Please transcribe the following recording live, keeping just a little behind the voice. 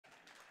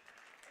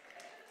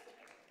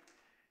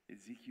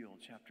Ezekiel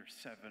chapter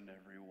 7,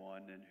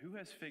 everyone. And who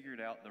has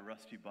figured out the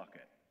rusty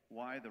bucket?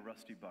 Why the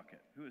rusty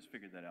bucket? Who has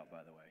figured that out,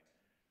 by the way?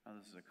 Oh,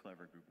 this is a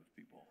clever group of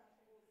people.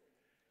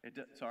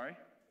 Sorry?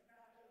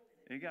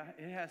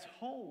 It has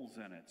holes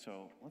in it,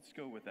 so let's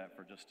go with that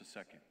for just a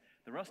second.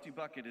 The rusty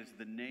bucket is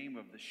the name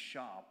of the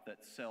shop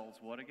that sells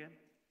what again?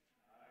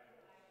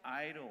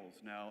 Idols.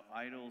 Now,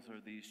 idols are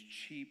these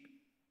cheap,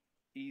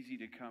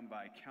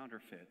 easy-to-come-by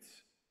counterfeits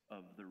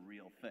of the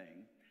real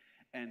thing.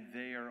 And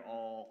they are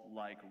all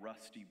like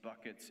rusty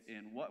buckets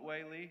in what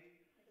way, Lee?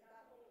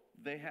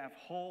 They have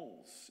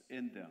holes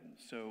in them.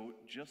 So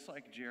just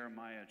like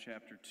Jeremiah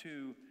chapter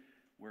 2,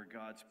 where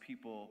God's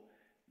people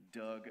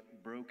dug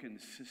broken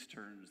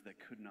cisterns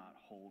that could not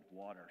hold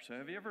water. So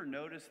have you ever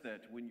noticed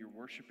that when you're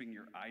worshiping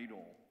your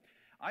idol,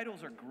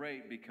 idols are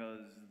great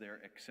because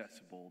they're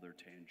accessible, they're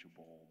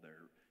tangible,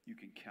 you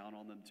can count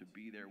on them to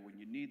be there when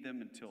you need them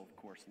until, of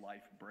course,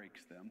 life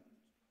breaks them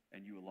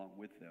and you along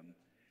with them.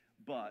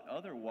 But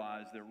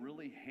otherwise, they're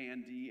really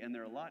handy and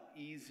they're a lot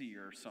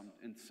easier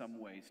in some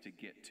ways to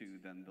get to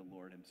than the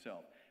Lord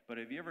himself. But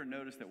have you ever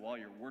noticed that while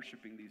you're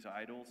worshiping these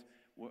idols,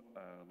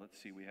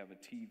 let's see, we have a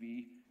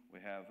TV, we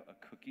have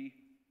a cookie,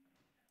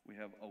 we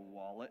have a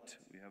wallet,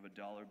 we have a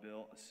dollar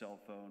bill, a cell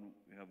phone,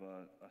 we have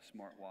a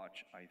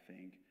smartwatch, I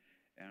think.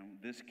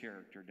 And this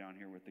character down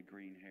here with the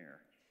green hair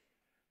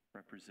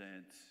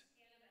represents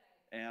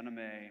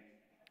anime,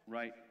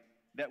 right?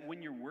 That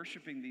when you're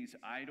worshiping these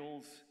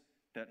idols,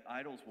 that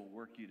idols will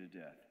work you to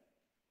death.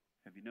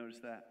 Have you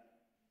noticed that?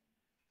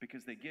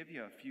 Because they give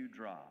you a few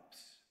drops,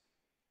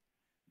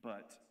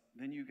 but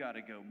then you got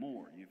to go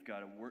more. You've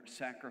got to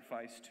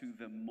sacrifice to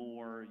them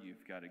more.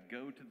 You've got to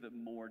go to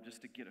them more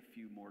just to get a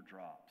few more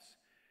drops.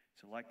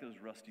 So like those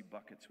rusty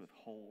buckets with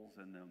holes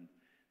in them,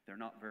 they're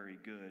not very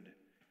good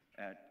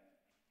at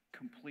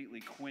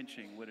completely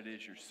quenching what it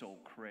is your soul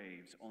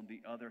craves. On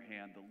the other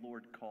hand, the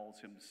Lord calls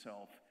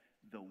himself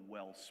the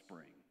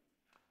wellspring,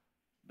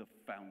 the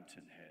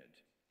fountainhead,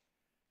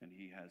 and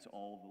he has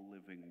all the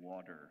living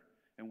water,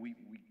 and we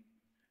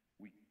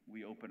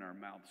open our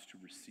mouths to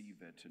receive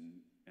it,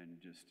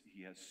 and just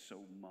he has so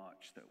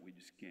much that we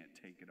just can't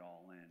take it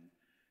all in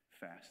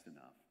fast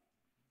enough.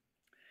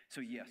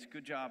 So yes,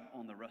 good job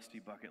on the rusty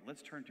bucket.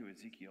 Let's turn to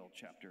Ezekiel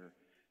chapter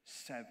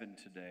 7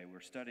 today. We're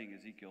studying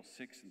Ezekiel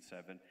 6 and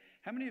 7.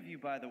 How many of you,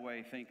 by the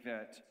way, think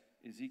that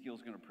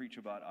Ezekiel's going to preach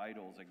about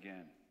idols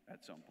again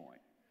at some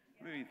point?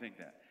 How many of you think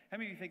that? How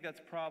many of you think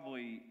that's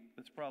probably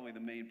the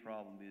main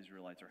problem the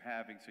Israelites are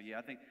having? So yeah,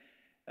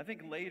 I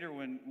think later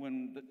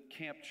when the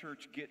camp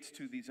church gets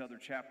to these other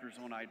chapters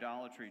on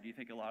idolatry, do you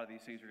think a lot of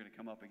these things are going to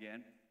come up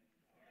again?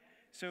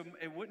 So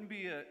it wouldn't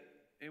be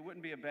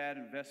a bad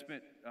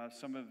investment,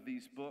 some of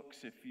these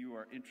books, if you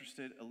are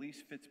interested.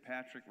 Elise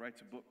Fitzpatrick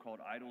writes a book called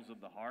Idols of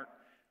the Heart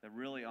that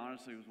really,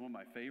 honestly, was one of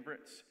my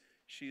favorites.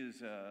 She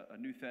is a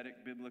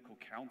nouthetic biblical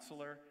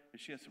counselor, and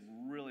she has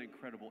some really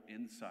incredible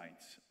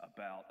insights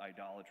about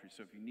idolatry.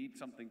 So if you need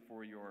something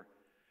for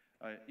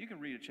you can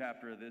read a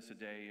chapter of this a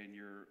day in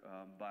your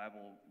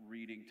Bible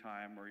reading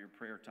time or your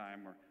prayer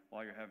time or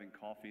while you're having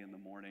coffee in the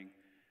morning.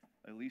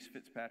 Elise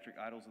Fitzpatrick,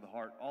 Idols of the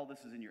Heart. All this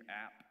is in your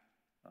app.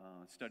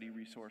 Study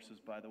resources,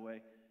 by the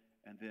way.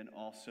 And then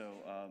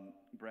also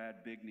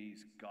Brad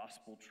Bigney's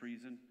Gospel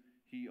Treason.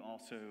 He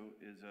also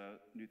is a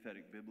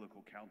nouthetic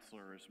biblical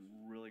counselor, has some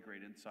really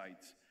great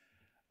insights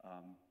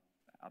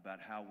about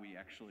how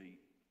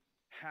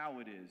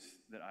it is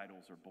that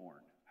idols are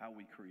born, how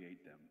we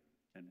create them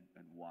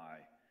and why,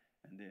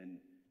 and then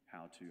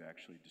how to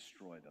actually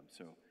destroy them.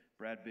 So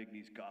Brad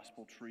Bigney's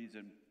Gospel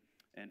Treason.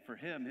 And for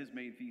him, his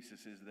main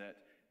thesis is that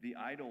the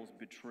idols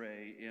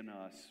betray in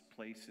us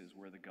places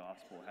where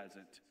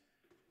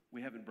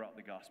we haven't brought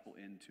the gospel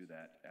into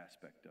that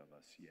aspect of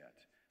us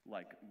yet,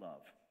 like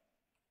love.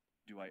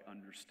 Do I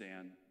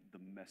understand the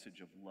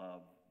message of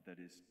love that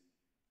is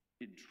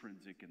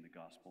intrinsic in the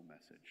gospel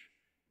message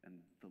and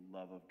the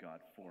love of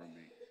God for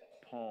me?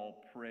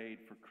 Paul prayed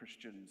for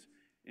Christians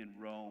in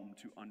Rome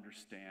to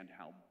understand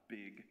how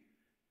big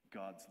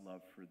God's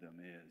love for them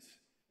is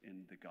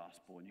in the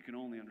gospel. And you can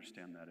only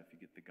understand that if you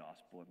get the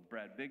gospel. And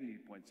Brad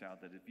Bigney points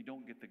out that if you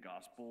don't get the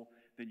gospel,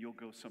 then you'll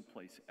go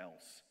someplace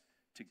else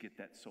to get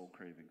that soul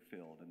craving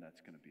filled, and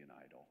that's going to be an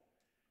idol.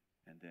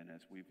 And then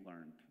as we've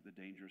learned, the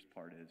dangerous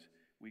part is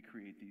we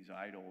create these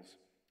idols,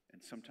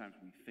 and sometimes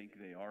we think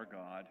they are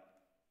God.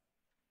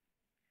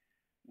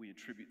 We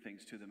attribute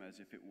things to them as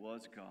if it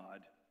was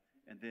God,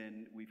 and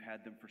then we've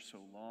had them for so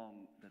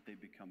long that they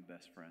become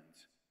best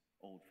friends,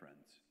 old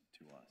friends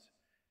to us.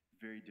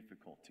 Very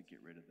difficult to get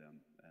rid of them.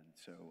 And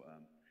so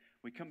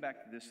we come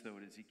back to this, though,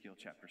 at Ezekiel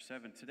chapter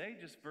 7. Today,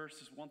 just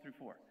verses 1 through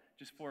 4.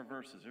 Just 4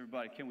 verses.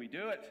 Everybody, can we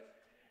do it?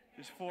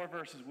 Just 4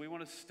 verses. We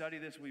want to study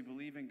this. We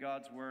believe in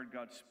God's word.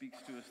 God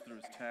speaks to us through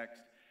his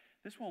text.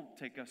 This won't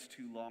take us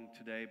too long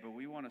today, but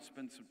we want to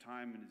spend some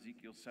time in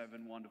Ezekiel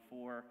 7, 1 to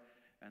 4,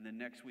 and then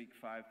next week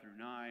 5 through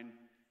 9,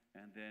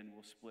 and then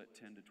we'll split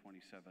 10 to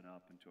 27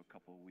 up into a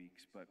couple of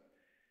weeks. But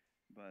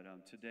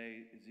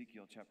today,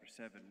 Ezekiel chapter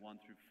 7, 1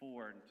 through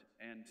 4,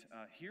 and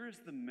here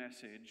is the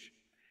message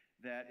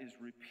that is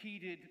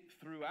repeated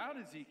throughout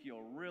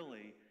Ezekiel,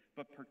 really,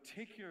 but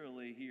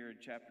particularly here in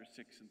chapter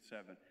 6 and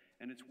 7.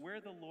 And it's where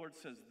the Lord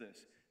says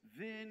this,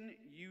 "Then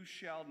you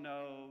shall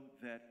know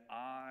that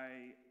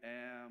I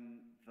am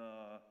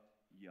the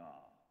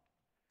Yah."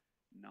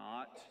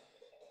 Not,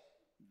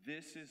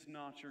 "This is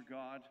not your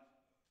God.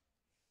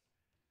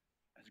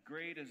 As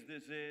great as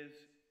this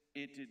is,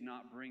 it did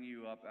not bring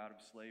you up out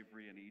of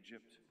slavery in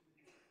Egypt."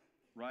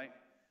 Right?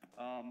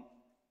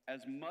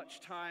 As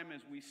much time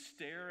as we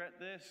stare at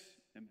this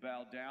and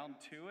bow down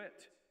to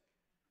it,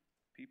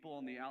 people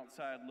on the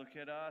outside look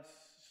at us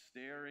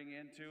staring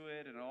into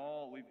it,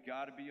 and we've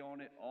got to be on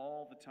it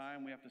all the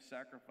time. We have to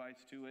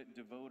sacrifice to it,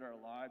 devote our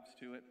lives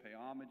to it, pay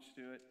homage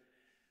to it.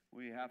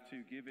 We have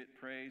to give it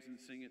praise and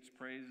sing its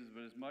praises.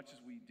 But as much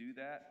as we do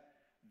that,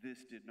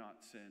 this did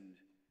not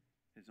send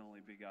his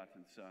only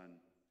begotten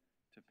Son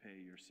to pay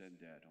your sin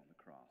debt on the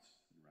cross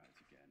and rise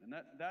again.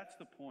 And that's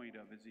the point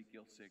of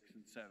Ezekiel 6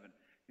 and 7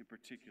 in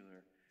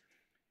particular,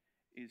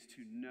 is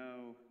to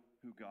know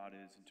who God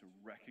is and to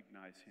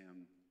recognize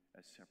him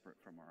as separate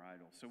from our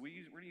idols. So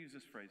we're going to use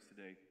this phrase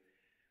today.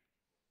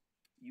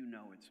 You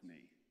know it's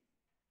me.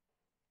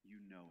 You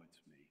know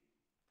it's me.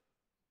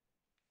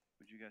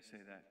 Would you guys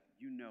say that?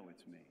 You know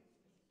it's me.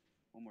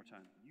 One more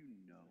time. You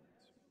know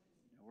it's me.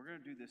 Now, we're going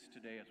to do this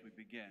today as we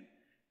begin,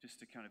 just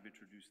to kind of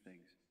introduce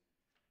things.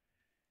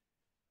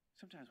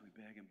 Sometimes we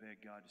beg and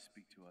beg God to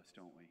speak to us,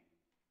 don't we?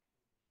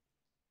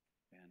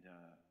 And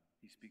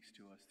he speaks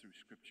to us through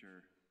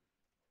Scripture.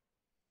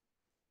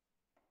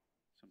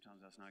 Sometimes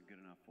that's not good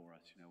enough for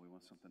us. We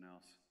want something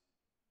else.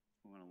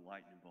 We want a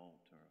lightning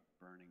bolt or a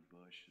burning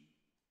bush. And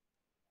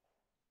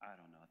I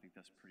don't know. I think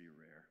that's pretty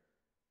rare.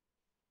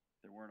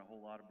 There weren't a whole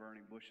lot of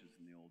burning bushes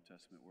in the Old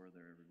Testament, were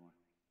there, everyone?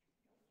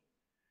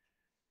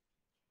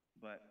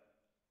 But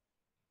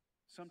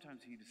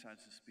sometimes he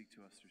decides to speak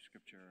to us through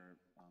Scripture,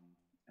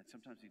 and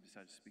sometimes he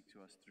decides to speak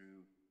to us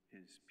through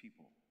his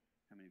people.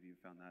 How many of you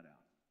have found that out?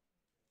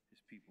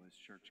 His people, his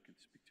church can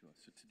speak to us.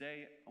 So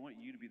today, I want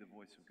you to be the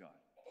voice of God,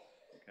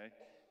 okay?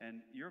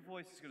 And your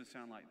voice is going to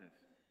sound like this.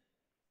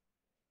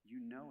 You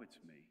know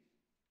it's me.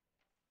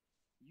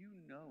 You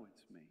know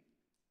it's me.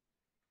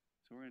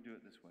 So we're going to do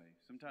it this way.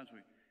 Sometimes we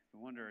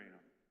wonder,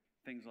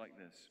 things like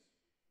this.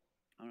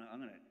 I'm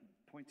going to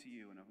point to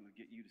you, and I'm going to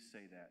get you to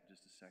say that in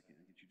just a second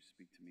and get you to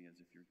speak to me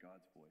as if you're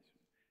God's voice.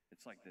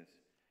 It's like this.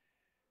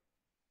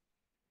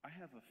 I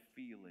have a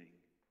feeling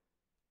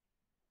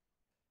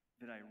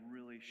that I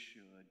really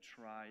should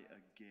try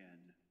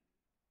again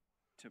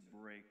to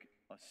break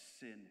a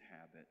sin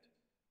habit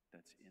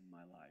that's in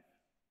my life.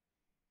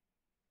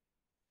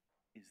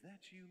 Is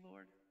that you,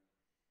 Lord?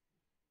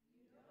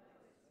 You know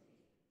it's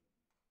me.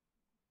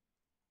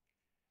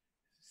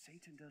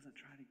 Satan doesn't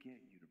try to get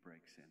you to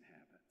break sin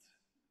habits,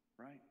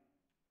 right?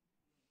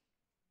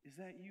 Is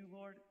that you,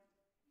 Lord?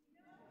 You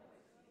know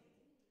it's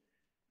me.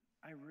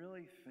 I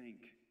really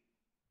think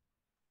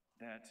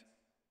that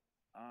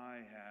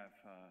I have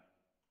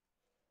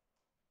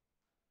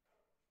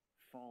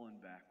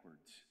fallen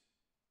backwards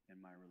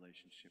in my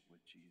relationship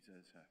with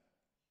Jesus. I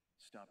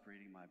stopped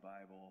reading my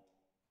Bible.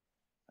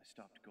 I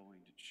stopped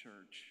going to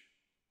church.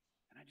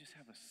 And I just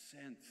have a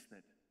sense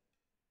that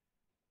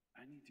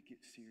I need to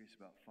get serious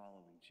about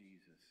following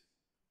Jesus.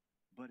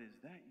 But is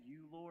that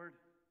you, Lord?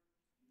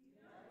 You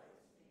know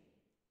it's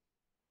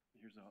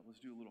me.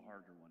 Let's do a little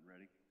harder one.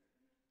 Ready?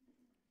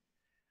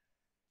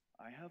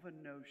 I have a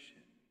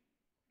notion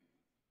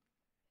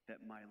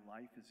that my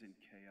life is in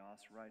chaos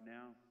right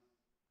now.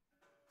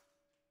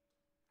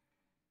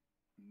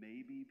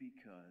 Maybe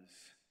because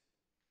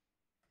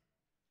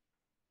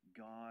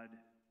God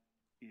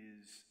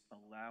is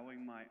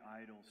allowing my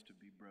idols to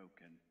be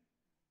broken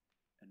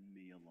and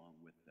me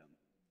along with them.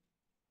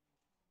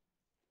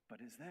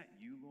 But is that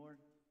you, Lord?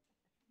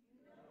 You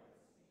know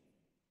it's me.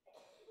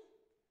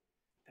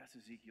 That's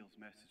Ezekiel's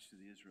message to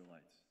the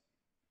Israelites.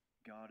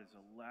 God is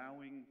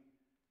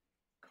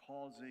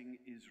causing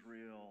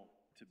Israel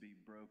to be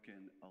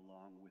broken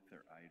along with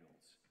their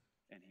idols.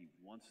 And he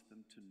wants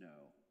them to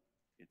know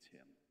it's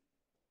him.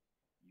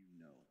 You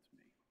know it's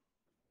me.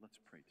 Let's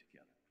pray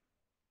together.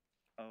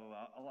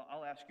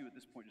 I'll ask you at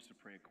this point just to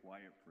pray a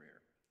quiet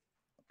prayer,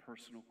 a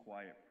personal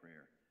quiet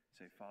prayer.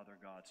 Say, Father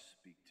God,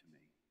 speak to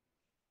me.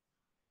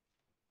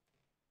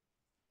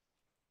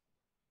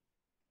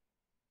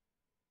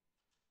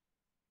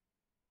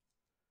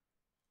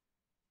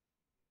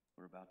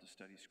 We're about to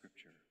study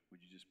Scripture.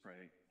 Would you just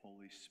pray,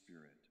 Holy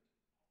Spirit,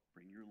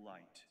 bring your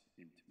light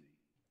into me.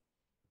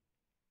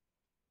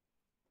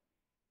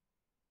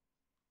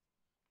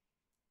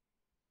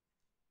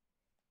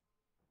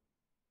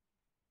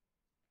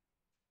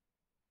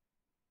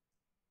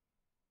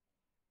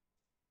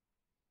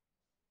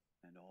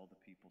 And all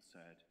the people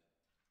said,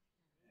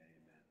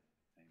 Amen.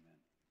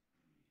 Amen.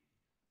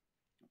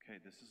 Okay,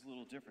 this is a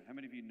little different. How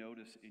many of you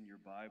notice in your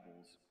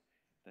Bibles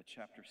that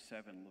chapter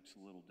 7 looks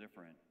a little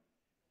different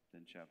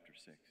than chapter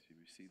 6? Do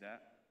you see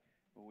that?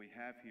 What we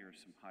have here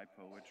is some high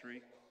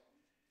poetry,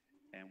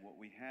 and what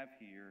we have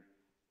here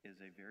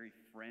is a very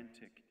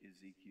frantic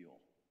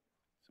Ezekiel.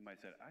 Somebody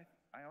said,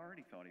 I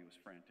already thought he was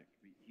frantic.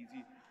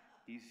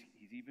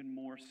 He's even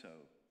more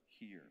so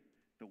here.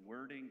 The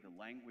wording, the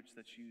language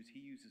that's used, he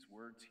uses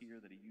words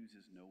here that he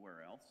uses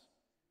nowhere else,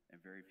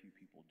 and very few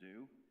people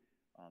do.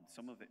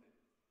 Some of it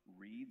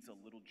reads a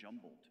little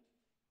jumbled.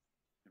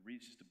 It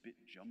reads just a bit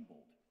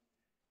jumbled.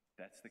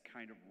 That's the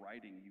kind of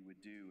writing you would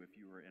do if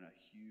you were in a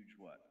huge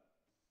what?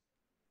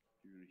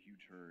 If you're in a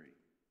huge hurry.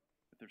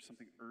 If there's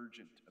something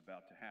urgent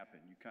about to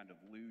happen, you kind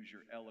of lose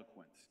your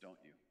eloquence, don't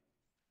you?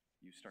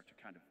 You start to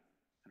kind of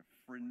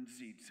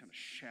frenzied, kind of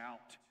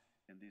shout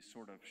in these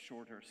sort of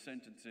shorter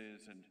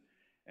sentences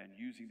and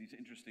using these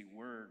interesting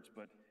words,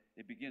 but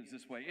it begins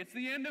this way. It's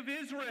the end of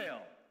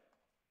Israel.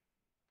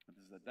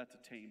 That's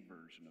a tame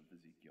version of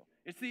Ezekiel.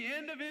 It's the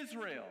end of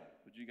Israel.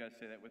 Would you guys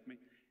say that with me?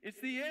 It's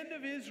the end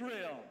of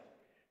Israel.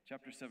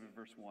 Chapter 7,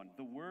 verse 1.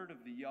 The word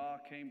of the Yah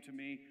came to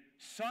me,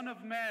 Son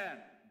of man,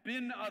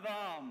 bin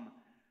Adam,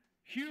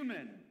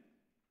 human.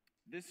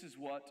 This is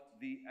what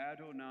the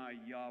Adonai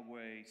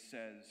Yahweh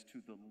says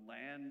to the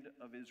land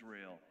of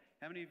Israel.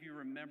 How many of you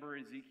remember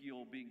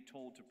Ezekiel being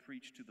told to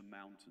preach to the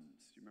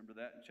mountains? Do you remember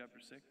that in chapter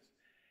 6?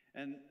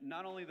 And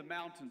not only the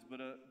mountains, but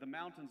the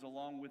mountains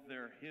along with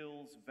their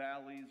hills,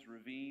 valleys,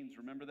 ravines.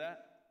 Remember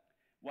that?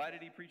 Why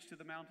did he preach to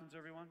the mountains,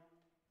 everyone?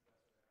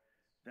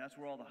 That's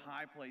where all the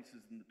high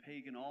places and the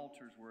pagan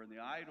altars were and the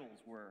idols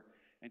were.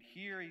 And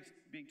here he's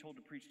being told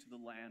to preach to the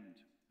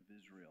land of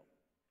Israel.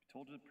 He's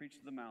told to preach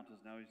to the mountains.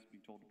 Now he's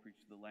being told to preach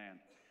to the land.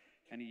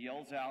 And he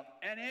yells out,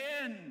 an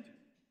end!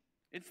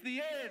 It's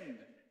the end!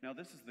 Now,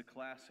 this is the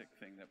classic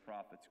thing that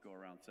prophets go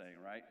around saying,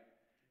 right?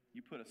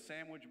 You put a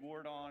sandwich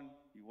board on,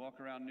 you walk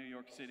around New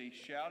York City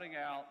shouting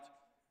out,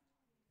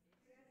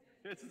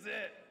 this is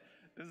it.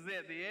 This is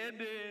it. The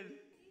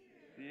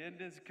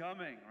end is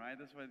coming, right?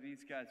 That's why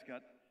these guys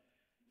got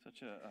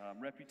such a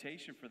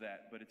reputation for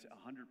that, but it's 100%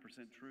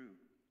 true.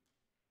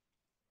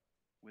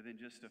 Within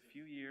just a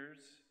few years,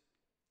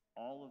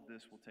 all of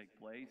this will take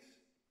place,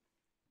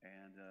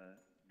 and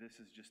this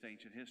is just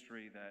ancient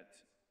history that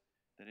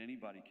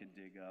anybody can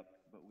dig up,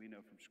 but we know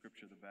from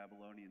Scripture the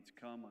Babylonians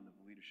come under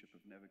the leadership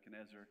of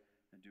Nebuchadnezzar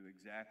and do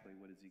exactly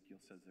what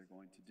Ezekiel says they're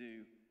going to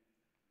do.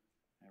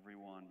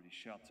 Everyone, but he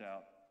shouts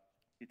out,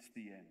 it's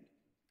the end.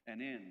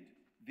 An end.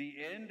 The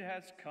end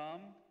has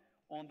come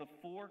on the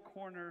four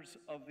corners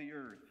of the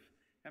earth.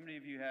 How many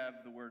of you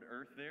have the word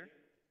earth there?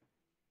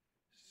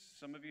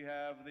 Some of you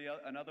have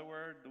another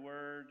word, the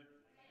word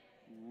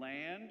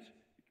land.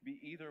 It could be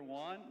either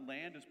one.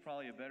 Land is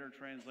probably a better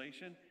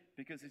translation,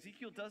 because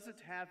Ezekiel doesn't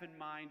have in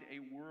mind a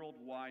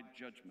worldwide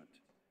judgment.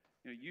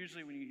 You know,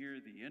 usually when you hear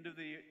the end of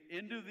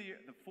the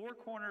four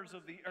corners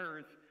of the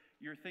earth,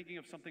 you're thinking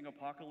of something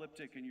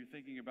apocalyptic and you're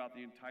thinking about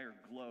the entire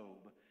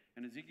globe.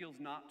 And Ezekiel's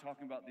not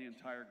talking about the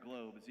entire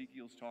globe.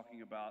 Ezekiel's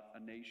talking about a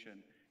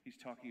nation. He's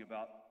talking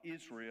about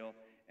Israel.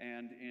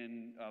 And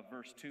in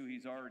verse 2,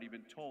 he's already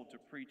been told to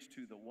preach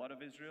to the what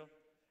of Israel?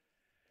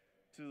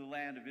 To the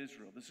land of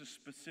Israel. This is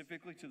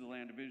specifically to the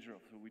land of Israel.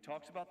 So when he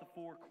talks about the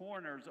four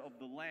corners of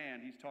the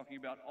land, he's talking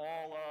about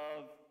all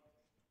of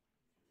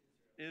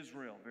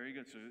Israel. Very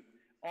good. So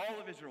all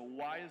of Israel.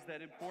 Why is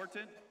that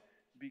important?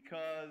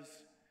 Because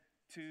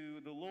to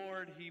the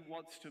Lord, he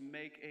wants to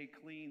make a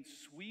clean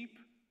sweep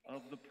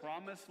of the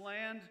promised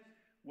land,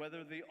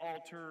 whether the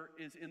altar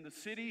is in the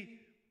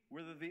city,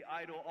 whether the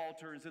idol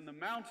altar is in the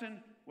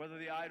mountain, whether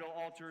the idol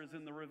altar is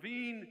in the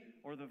ravine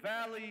or the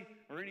valley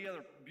or any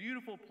other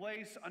beautiful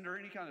place under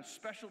any kind of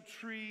special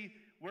tree,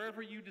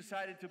 wherever you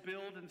decided to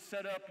build and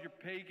set up your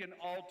pagan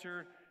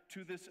altar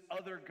to this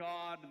other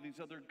god and these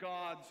other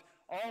gods,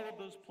 all of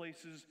those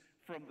places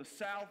from the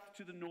south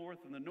to the north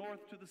and the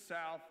north to the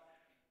south,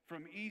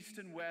 from east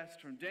and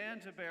west, from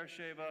Dan to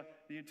Beersheba,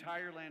 the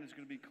entire land is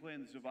going to be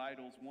cleansed of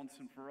idols once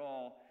and for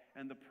all,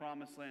 and the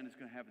promised land is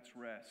going to have its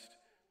rest.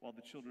 While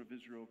the children of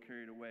Israel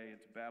carried away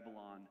into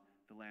Babylon,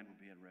 the land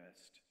will be at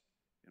rest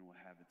and will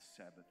have its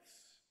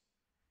Sabbaths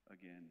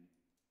again.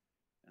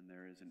 And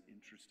there is an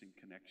interesting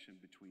connection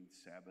between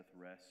Sabbath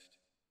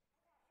rest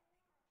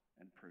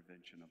and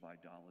prevention of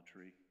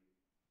idolatry.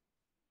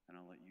 And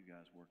I'll let you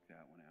guys work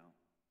that one out.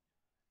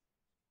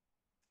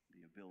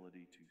 The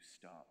ability to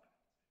stop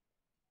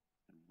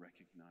and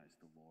recognize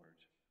the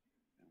Lord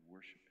and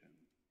worship Him.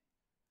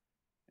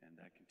 And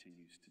that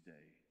continues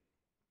today.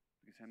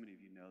 Because how many of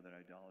you know that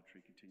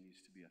idolatry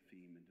continues to be a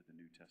theme into the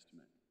New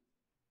Testament?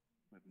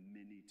 We have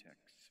many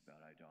texts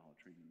about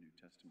idolatry in the New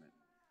Testament.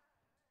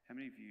 How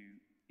many of you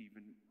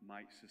even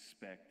might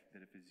suspect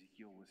that if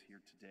Ezekiel was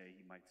here today,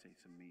 he might say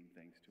some mean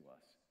things to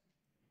us?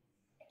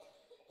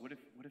 What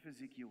if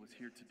Ezekiel was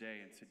here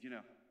today and said, you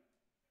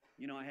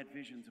know, I had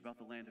visions about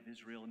the land of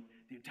Israel, and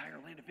the entire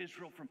land of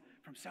Israel from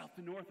south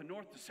to north and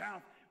north to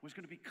south was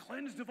going to be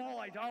cleansed of all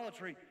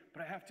idolatry.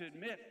 But I have to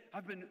admit,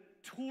 I've been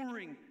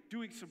touring,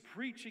 doing some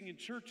preaching in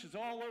churches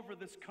all over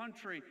this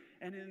country,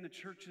 and in the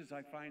churches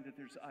I find that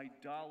there's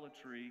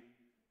idolatry.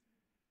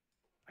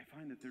 I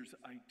find that there's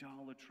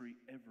idolatry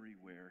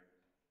everywhere.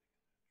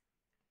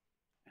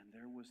 And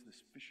there was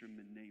this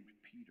fisherman named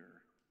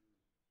Peter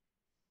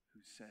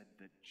who said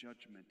that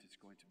judgment is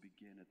going to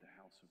begin at the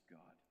house of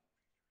God.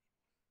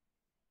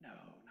 No,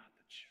 not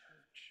the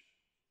church.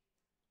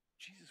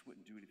 Jesus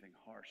wouldn't do anything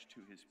harsh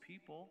to his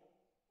people.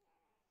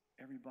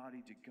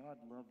 Everybody, did God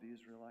love the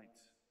Israelites?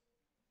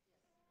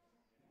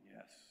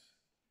 Yes.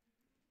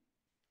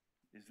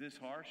 Is this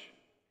harsh?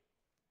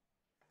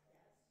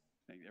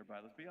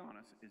 Everybody, let's be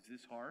honest. Is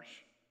this harsh?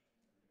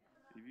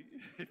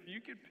 If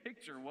you could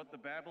picture what the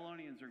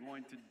Babylonians are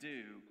going to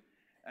do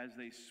as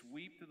they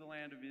sweep through the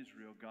land of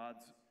Israel,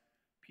 God's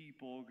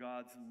people,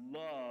 God's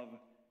love,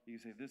 you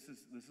say, this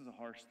is a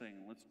harsh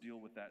thing. Let's deal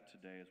with that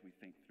today as we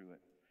think through it.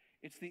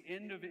 It's the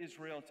end of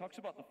Israel. It talks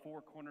about the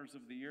four corners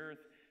of the earth.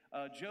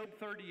 Job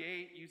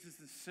 38 uses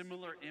this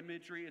similar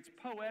imagery. It's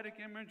poetic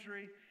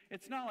imagery.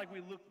 It's not like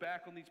we look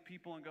back on these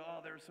people and go, oh,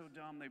 they're so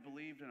dumb. They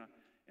believed in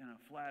a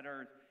flat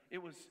earth.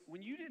 It was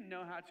when you didn't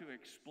know how to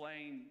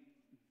explain,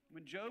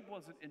 when Job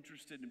wasn't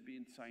interested in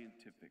being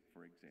scientific,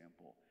 for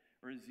example,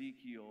 or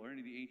Ezekiel or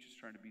any of the ancients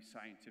trying to be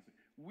scientific.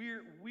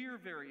 We're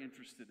very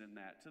interested in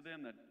that. To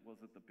them, that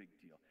wasn't the big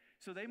deal.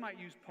 So they might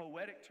use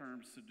poetic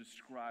terms to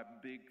describe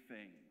big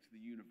things, the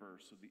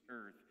universe or the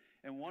earth.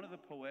 And one of the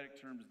poetic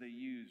terms they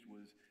used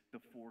was the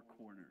four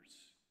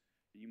corners.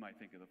 You might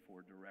think of the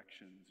four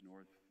directions,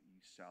 north,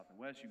 east, south, and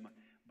west.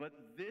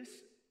 But this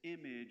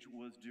image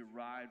was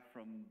derived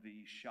from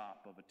the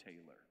shop of a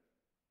tailor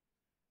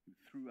who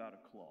threw out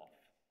a cloth.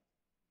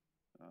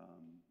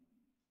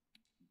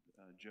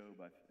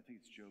 Job, I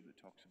think it's Job that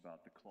talks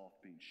about the cloth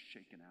being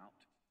shaken out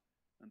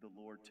and the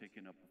Lord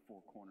taking up the four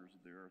corners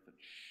of the earth and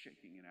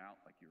shaking it out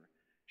like you're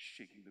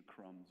shaking the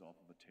crumbs off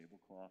of a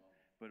tablecloth.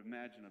 But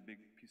imagine a big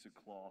piece of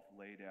cloth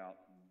laid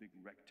out, a big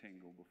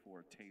rectangle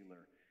before a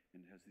tailor,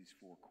 and it has these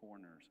four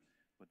corners.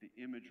 But the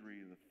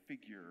imagery, the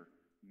figure,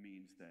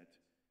 means that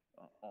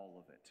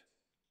all of it,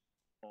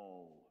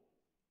 all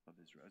of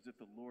Israel. As if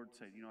the Lord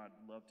said,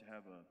 I'd love to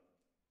have a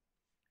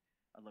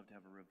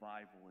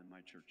revival in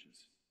my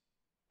churches,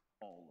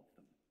 all of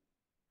them,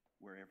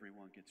 where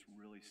everyone gets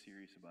really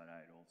serious about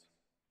idols,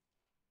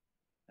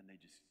 and they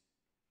just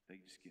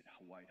get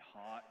white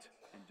hot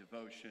in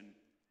devotion,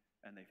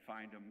 and they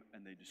find them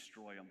and they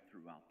destroy them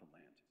throughout the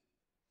land.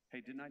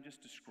 Hey, didn't I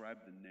just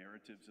describe the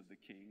narratives of the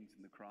kings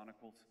and the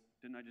chronicles?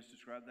 Didn't I just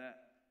describe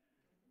that?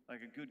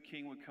 Like a good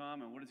king would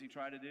come, and what does he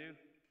try to do?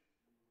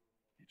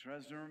 He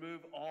tries to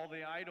remove all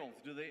the idols.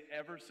 Do they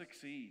ever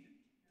succeed?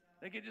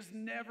 They can just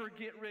never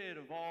get rid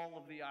of all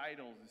of the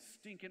idols. The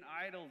stinking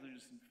idols are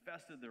just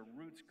infested. Their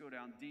roots go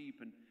down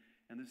deep. And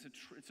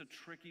it's a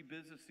tricky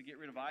business to get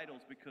rid of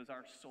idols because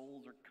our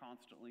souls are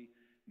constantly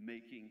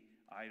making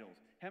idols.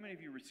 How many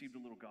of you received a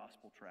little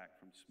gospel tract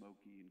from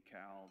Smokey and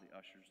Cal, the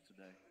ushers,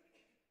 today?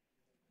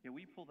 Yeah,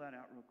 will you pull that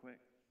out real quick?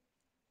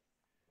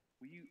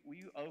 Will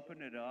you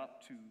open it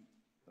up to,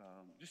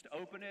 just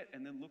open it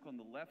and then look on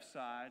the left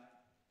side,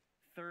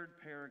 third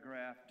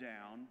paragraph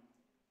down.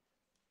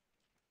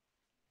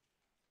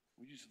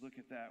 Will you just look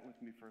at that with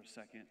me for a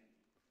second?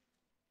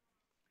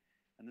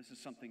 And this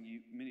is something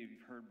many of you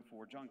have heard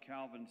before. John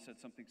Calvin said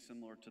something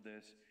similar to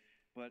this,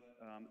 but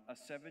a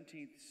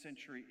 17th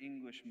century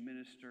English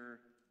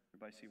minister,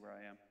 everybody see where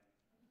I am?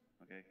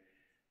 Okay.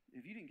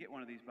 If you didn't get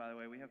one of these, by the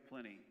way, we have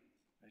plenty.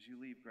 As you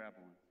leave, grab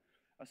one.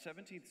 A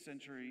 17th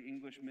century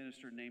English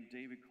minister named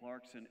David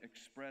Clarkson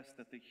expressed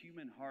that the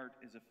human heart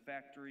is a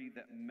factory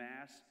that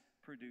mass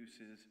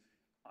produces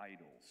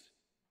idols.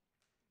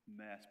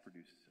 Mass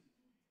produces them.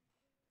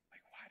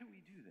 Why do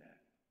we do that?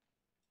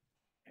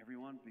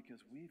 Everyone,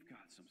 because we've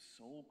got some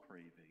soul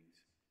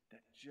cravings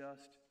that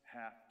just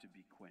have to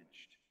be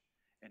quenched.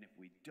 And if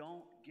we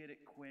don't get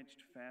it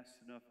quenched fast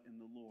enough in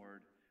the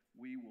Lord,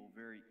 we will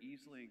very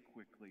easily and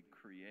quickly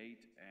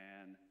create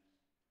an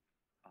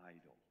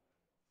idol.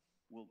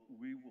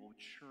 We will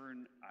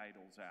churn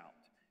idols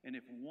out. And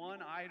if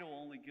one idol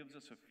only gives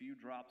us a few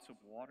drops of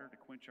water to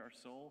quench our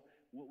soul,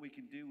 what we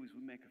can do is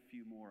we make a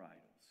few more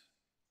idols,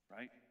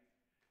 right?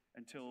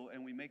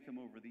 And we make them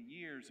over the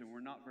years, and we're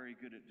not very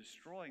good at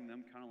destroying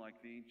them, kind of like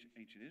the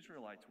ancient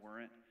Israelites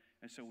weren't.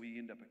 And so we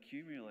end up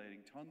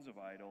accumulating tons of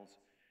idols,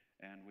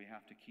 and we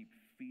have to keep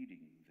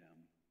feeding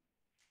them.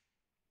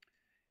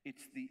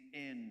 It's the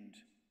end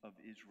of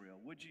Israel.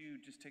 Would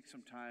you just take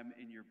some time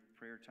in your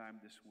prayer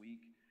time this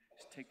week?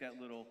 Just take that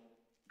little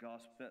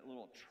gospel, that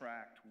little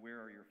tract,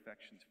 Where Are Your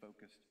Affections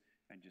Focused,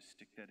 and just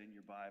stick that in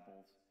your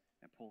Bibles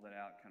and pull that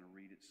out, kind of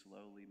read it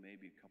slowly,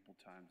 maybe a couple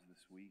times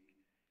this week,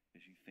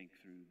 as you think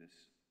through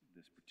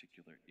this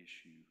particular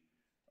issue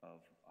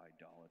of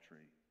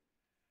idolatry.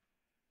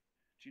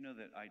 Do you know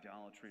that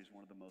idolatry is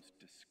one of the most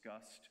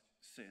discussed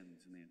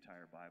sins in the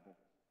entire Bible?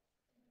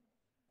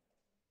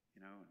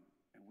 And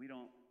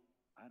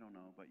I don't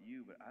know about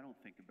you, but I don't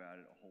think about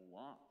it a whole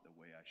lot the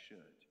way I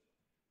should.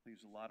 I think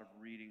there's a lot of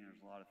reading,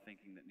 there's a lot of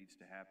thinking that needs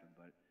to happen,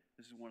 but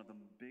this is one of the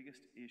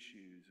biggest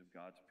issues of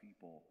God's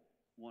people,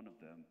 one of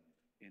them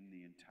in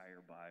the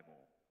entire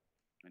Bible.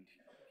 And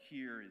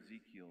here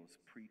Ezekiel is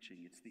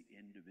preaching, it's the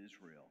end of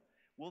Israel.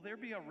 Will there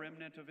be a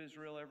remnant of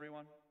Israel,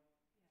 everyone?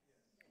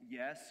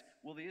 Yes.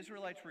 Will the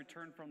Israelites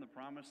return from the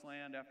promised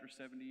land after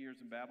 70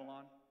 years in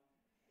Babylon?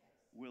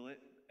 Will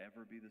it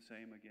ever be the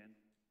same again?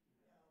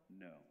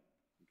 No.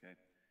 Okay.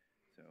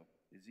 So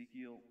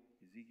Ezekiel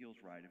Ezekiel's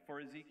right. And for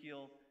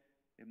Ezekiel,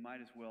 it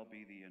might as well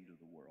be the end of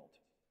the world.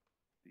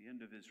 The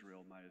end of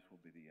Israel might as well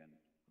be the end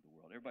of the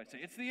world. Everybody say,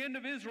 it's the end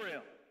of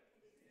Israel.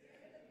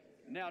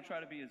 Now try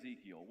to be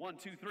Ezekiel. 1,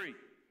 2, 3.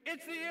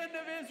 It's the end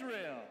of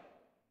Israel.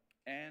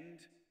 And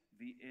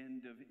the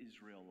end of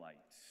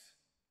Israelites.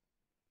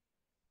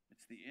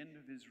 It's the end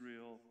of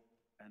Israel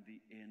and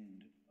the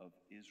end of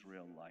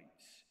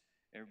Israelites.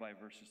 Everybody,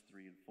 verses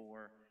 3 and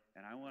 4.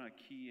 And I want to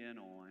key in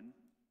on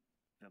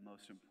the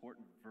most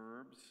important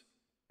verbs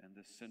in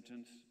this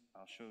sentence.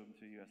 I'll show them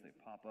to you as they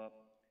pop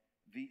up.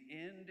 The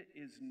end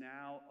is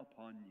now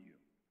upon you.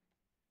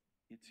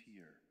 It's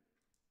here.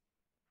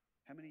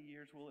 How many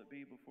years will it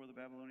be before the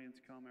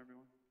Babylonians come,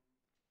 everyone?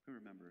 Who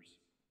remembers?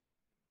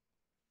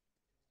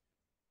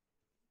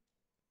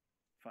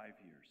 5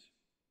 years.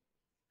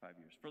 5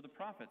 years. For the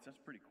prophets,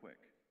 that's pretty quick,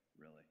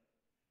 really.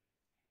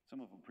 Some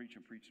of them preach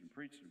and preach and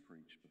preach and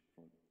preach,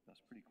 but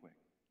that's pretty quick.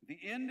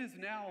 The end is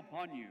now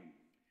upon you.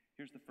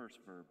 Here's the first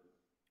verb.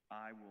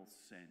 I will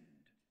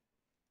send.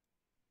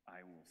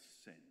 I will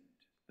send.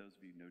 Those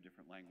of you who know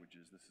different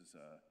languages, it's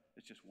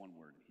just one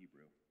word in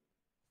Hebrew.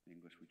 In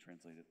English, we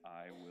translate it,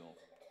 I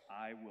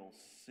will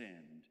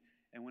send.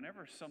 And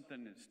whenever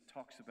something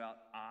talks about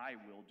I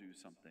will do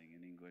something,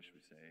 in English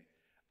we say,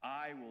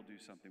 I will do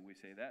something. We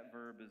say that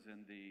verb is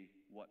in the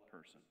what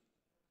person?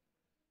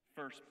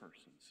 First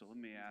person. So let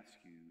me ask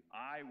you,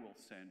 I will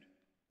send.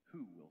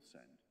 Who will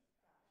send?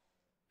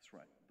 That's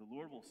right. The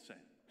Lord will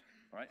send.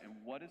 All right.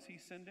 And what is he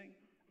sending?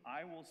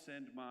 I will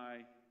send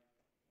my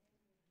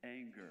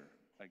anger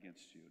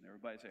against you. And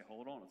everybody say,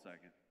 hold on a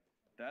second.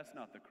 That's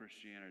not the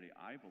Christianity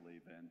I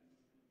believe in.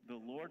 The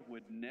Lord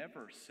would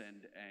never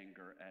send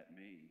anger at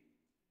me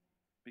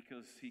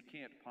because he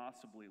can't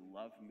possibly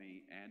love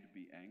me and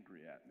be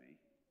angry at me.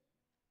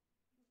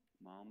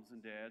 Moms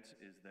and dads,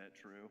 is that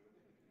true?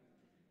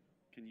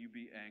 Can you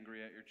be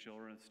angry at your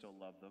children and still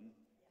love them?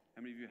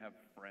 How many of you have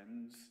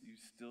friends?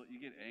 You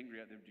get angry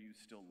at them, do you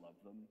still love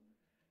them?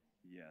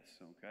 Yes,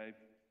 okay.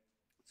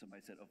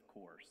 Somebody said, of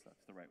course.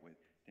 That's the right way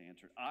to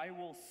answer it. I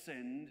will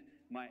send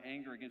my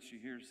anger against you.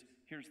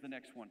 Here's the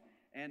next one.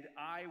 And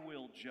I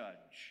will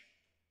judge.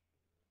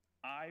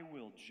 I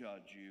will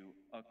judge you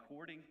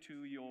according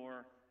to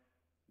your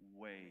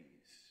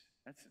ways.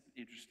 That's an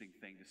interesting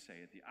thing to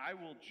say at the I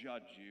will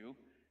judge you.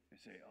 They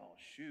say, oh,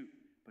 shoot.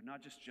 But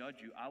not just judge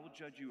you. I will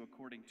judge you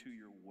according to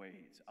your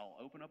ways. I'll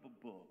open up a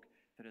book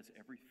that has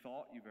every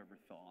thought you've ever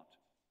thought,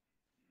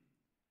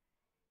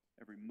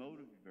 every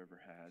motive you've ever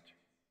had,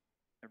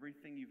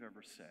 everything you've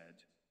ever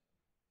said,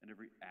 and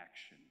every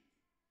action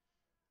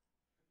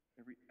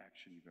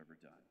you've ever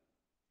done.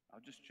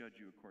 I'll just judge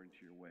you according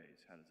to your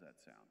ways. How does that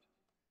sound?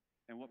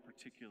 And what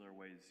particular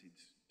ways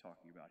he's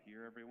talking about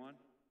here, everyone?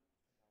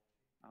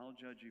 I'll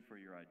judge you for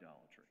your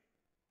idolatry.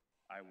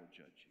 I will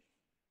judge you.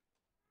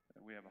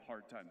 And we have a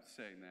hard time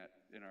saying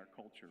that in our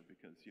culture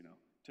because,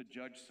 to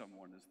judge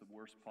someone is the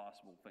worst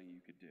possible thing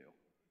you could do,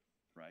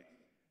 right?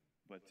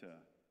 But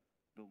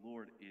the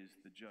Lord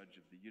is the judge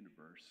of the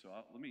universe. So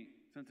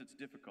since it's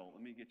difficult,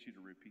 let me get you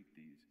to repeat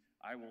these.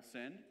 I will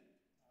send.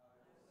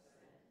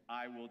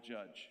 I will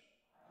judge.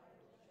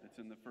 It's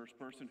in the first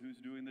person.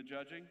 Who's doing the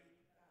judging?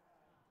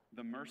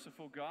 The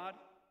merciful God.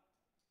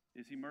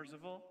 Is he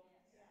merciful?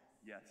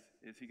 Yes.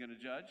 Is he going to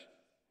judge?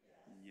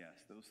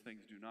 Yes. Those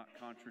things do not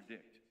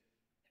contradict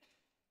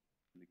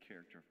the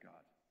character of God.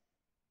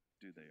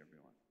 Do they,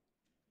 everyone?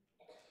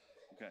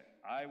 Okay.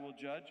 I will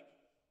judge.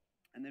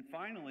 And then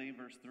finally,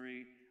 verse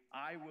 3,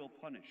 I will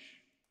punish,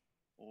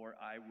 or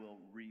I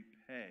will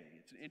repay.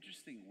 It's an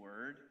interesting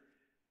word.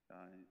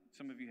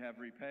 Some of you have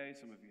repay,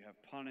 some of you have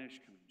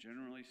punish,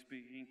 generally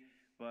speaking.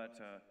 But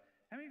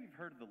how many of you have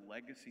heard of the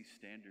Legacy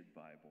Standard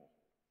Bible?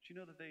 Did you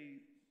know that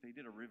they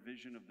did a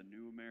revision of the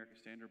New American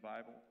Standard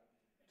Bible?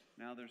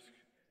 Now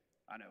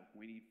I know,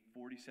 we need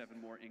 47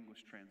 more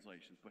English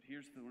translations, but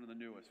here's one of the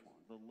newest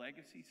ones, the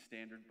Legacy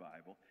Standard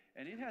Bible.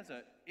 And it has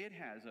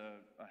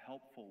a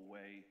helpful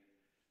way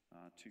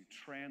to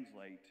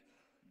translate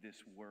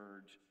this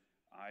word,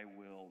 I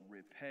will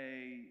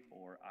repay,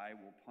 or I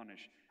will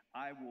punish.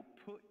 I will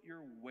put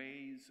your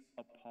ways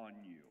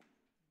upon you.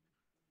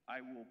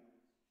 I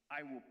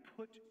will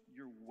put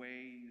your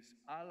ways,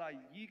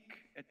 alayik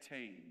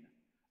etain.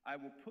 I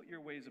will put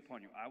your ways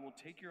upon you. I will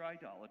take your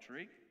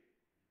idolatry.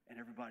 And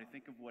everybody,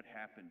 think of what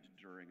happened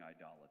during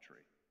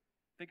idolatry.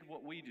 Think of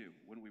what we do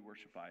when we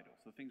worship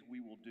idols, the things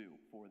we will do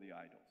for the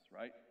idols,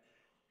 right?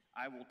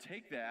 I will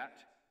take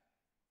that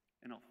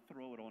and I'll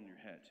throw it on your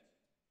head.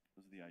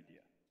 Was the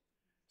idea.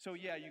 So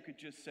yeah, you could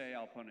just say,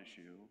 I'll punish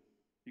you.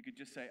 You could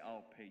just say,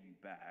 I'll pay you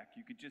back.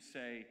 You could just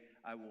say,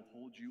 I will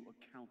hold you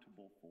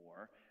accountable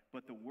for.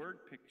 But the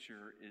word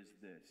picture is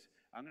this.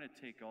 I'm going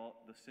to take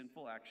all the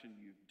sinful action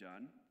you've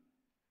done,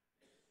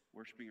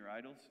 worshiping your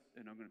idols,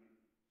 and I'm going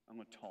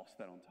to toss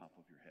that on top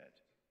of your head.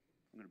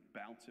 I'm going to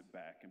bounce it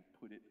back and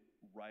put it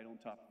right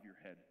on top of your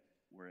head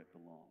where it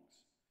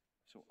belongs.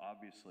 So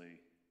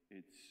obviously,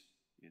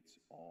 it's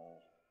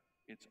all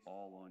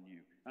on you.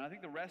 And I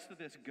think the rest of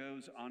this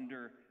goes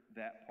under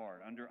that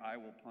part, under I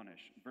will punish.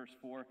 Verse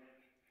 4,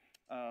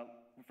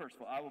 First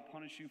of all, I will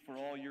punish you for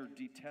all your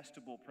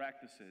detestable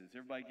practices.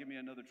 Everybody give me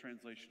another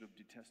translation of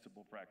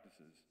detestable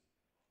practices.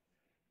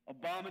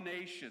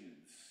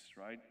 Abominations,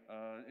 right?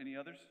 Any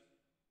others?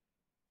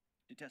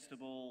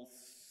 Detestable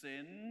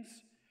sins.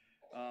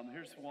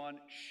 Here's one,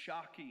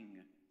 shocking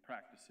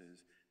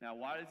practices. Now,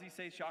 why does he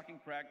say shocking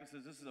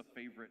practices? This is a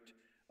favorite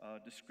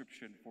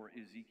description for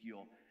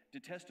Ezekiel.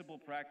 Detestable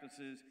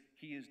practices,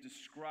 he is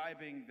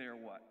describing their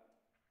what?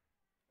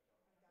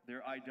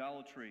 Their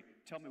idolatry.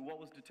 Tell me, what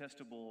was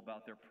detestable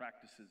about their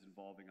practices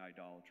involving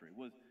idolatry?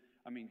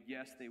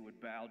 Yes, they would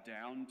bow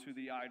down to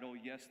the idol.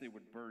 Yes, they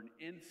would burn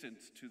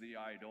incense to the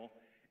idol.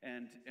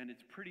 And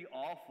it's pretty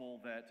awful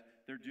that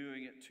they're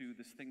doing it to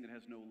this thing that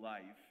has no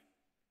life,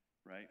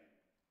 right?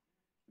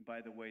 And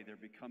by the way, they're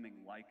becoming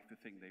like the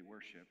thing they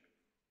worship.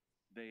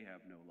 They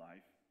have no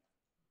life,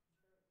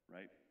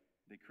 right?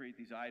 They create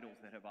these idols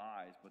that have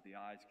eyes, but the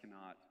eyes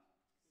cannot.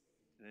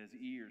 It has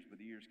ears, but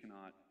the ears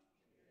cannot.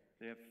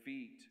 They have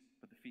feet,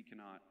 but the feet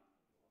cannot.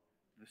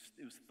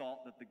 It was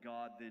thought that the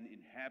God then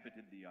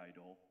inhabited the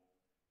idol,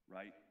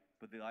 right?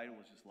 But the idol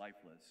was just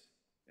lifeless,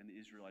 and the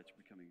Israelites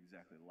are becoming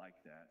exactly like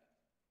that.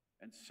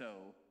 And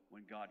so,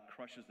 when God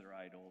crushes their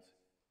idols,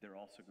 they're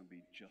also going to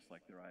be just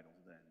like their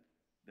idols then.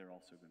 They're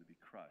also going to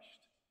be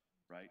crushed,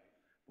 right?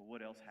 But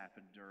what else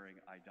happened during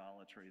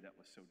idolatry that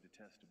was so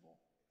detestable?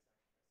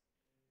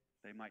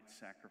 They might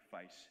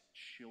sacrifice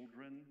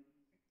children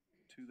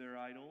to their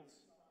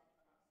idols.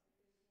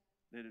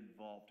 That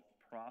involved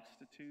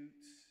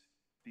prostitutes.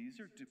 These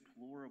are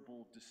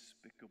deplorable,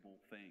 despicable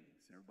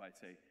things. Everybody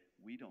say,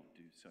 we don't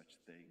do such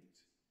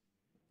things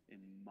in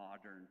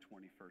modern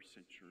 21st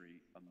century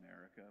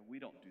America. We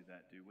don't do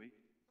that, do we?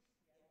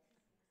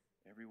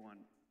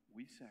 Everyone,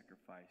 we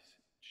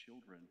sacrifice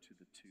children to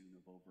the tune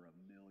of over $1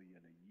 million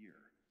a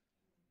year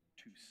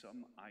to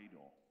some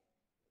idol.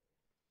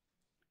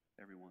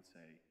 Everyone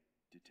say,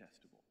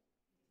 detestable.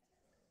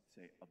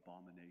 Say,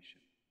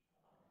 abomination.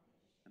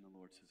 And the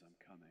Lord says, I'm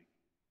coming.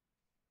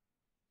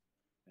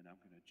 And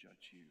I'm going to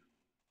judge you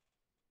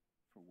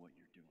for what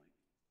you're doing.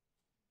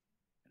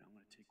 And I'm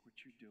going to take what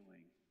you're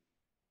doing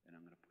and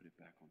I'm going to put it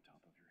back on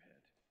top of your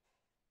head.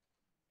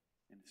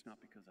 And it's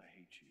not because I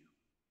hate you.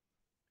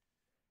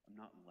 I'm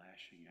not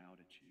lashing out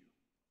at you.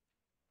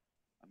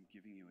 I'm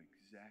giving you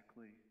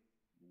exactly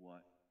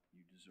what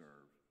you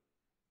deserve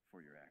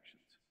for your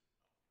actions.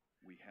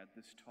 We had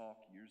this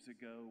talk years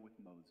ago with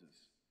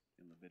Moses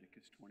in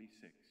Leviticus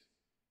 26,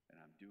 and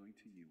I'm doing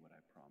to you what I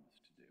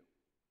promised to do.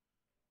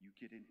 You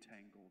get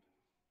entangled,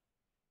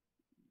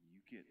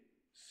 you get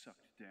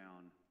sucked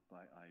down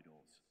by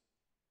idols,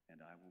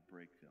 and I will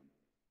break them,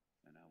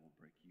 and I will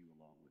break you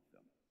along with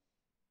them.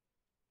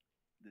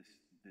 This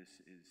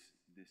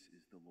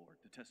is the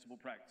Lord. Detestable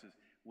practices.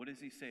 What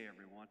does he say,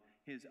 everyone?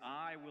 His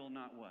eye will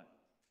not what?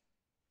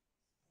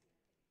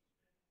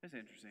 That's an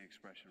interesting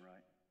expression,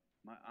 right?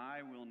 My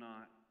eye will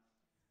not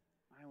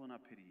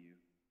pity you.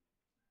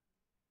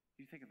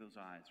 You think of those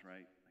eyes,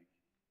 right?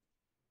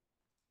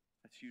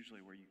 That's usually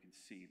where you can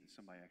see that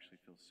somebody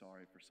actually feels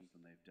sorry for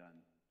something they've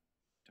done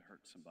to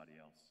hurt somebody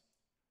else.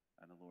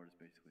 And the Lord is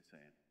basically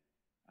saying,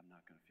 I'm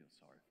not going to feel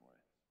sorry for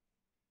it.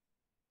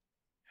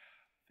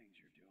 Things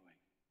you're doing,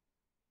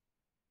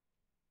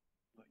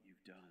 what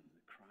you've done,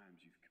 the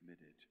crimes you've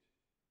committed,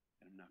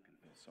 and I'm not going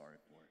to feel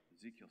sorry for it.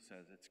 Ezekiel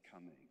says it's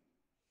coming,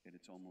 and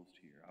it's almost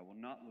here. I will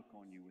not look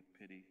on you with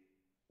pity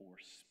or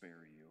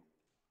spare you,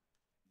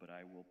 but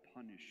I will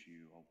punish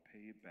you. I'll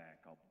pay it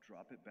back. I'll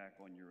drop it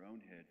back on your own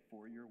head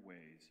for your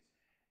ways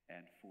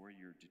and for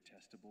your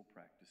detestable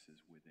practices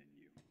within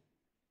you.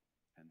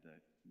 And the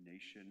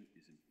nation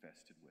is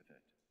infested with it.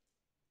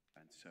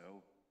 And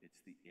so it's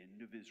the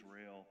end of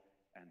Israel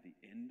and the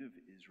end of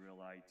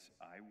Israelites.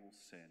 I will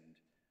send.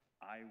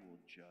 I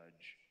will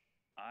judge.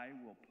 I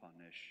will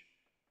punish.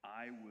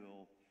 I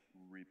will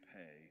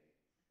repay.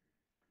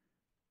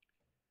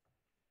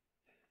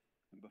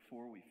 And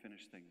before we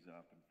finish things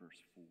up in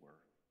verse 4,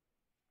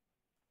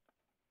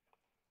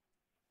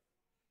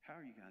 how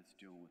are you guys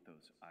doing with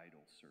those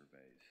idol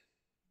surveys?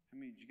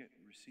 How many did you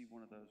receive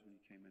one of those when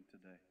you came in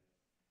today?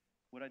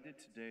 What I did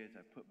today is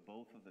I put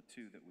both of the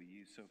two that we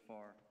used so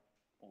far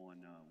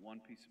on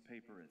one piece of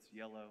paper. It's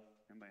yellow.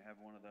 Anybody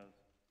have one of those?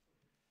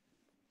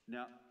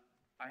 Now,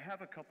 I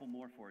have a couple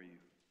more for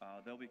you.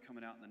 They'll be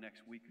coming out in the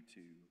next week or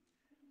two.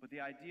 But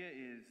the idea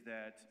is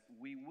that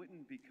we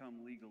wouldn't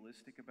become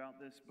legalistic about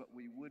this, but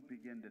we would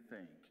begin to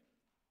think,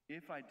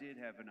 if I did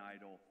have an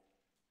idol,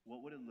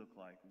 what would it look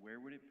like?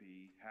 Where would it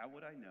be? How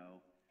would I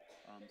know?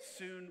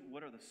 Soon,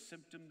 what are the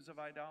symptoms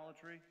of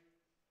idolatry?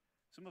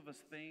 Some of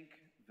us think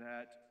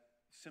that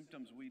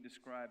symptoms we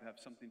describe have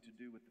something to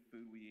do with the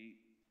food we eat.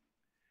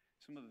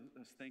 Some of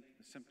us think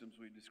the symptoms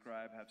we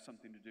describe have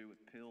something to do with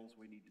pills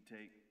we need to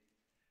take.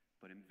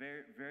 But it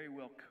very, very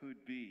well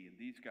could be, and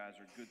these guys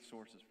are good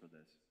sources for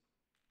this,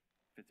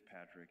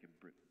 Fitzpatrick and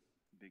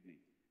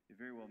Bigney. It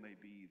very well may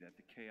be that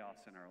the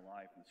chaos in our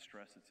life and the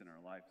stress that's in our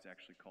life is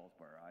actually caused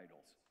by our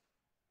idols.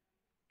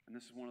 And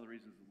this is one of the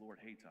reasons the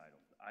Lord hates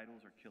idols. The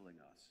idols are killing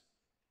us.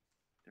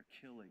 They're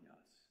killing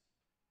us.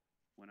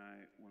 when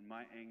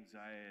my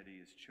anxiety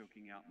is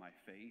choking out my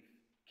faith,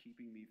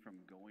 keeping me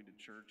from going to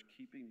church,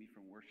 keeping me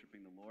from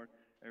worshiping the Lord,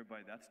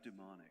 everybody, that's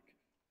demonic.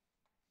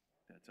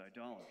 That's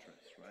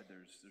idolatrous, right?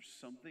 There's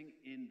something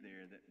in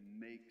there that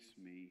makes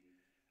me,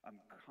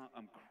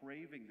 I'm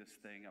craving this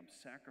thing, I'm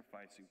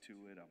sacrificing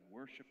to it, I'm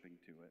worshiping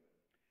to it.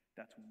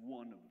 That's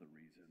one of the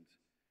reasons.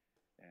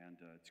 And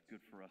it's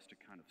good for us to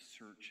kind of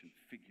search and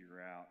figure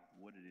out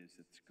what it is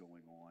that's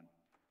going on.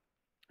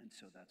 And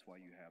so that's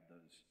why you have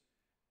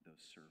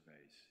those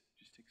surveys.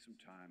 Just take some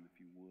time, if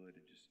you would,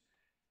 and just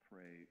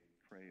pray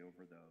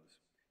over those.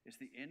 It's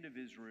the end of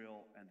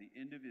Israel and the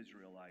end of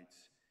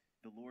Israelites.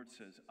 The Lord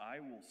says, I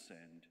will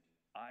send,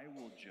 I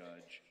will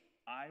judge,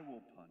 I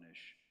will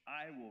punish,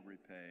 I will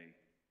repay,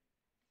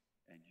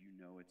 and you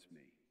know it's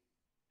me.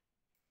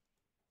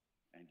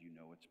 And you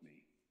know it's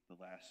me. The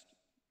last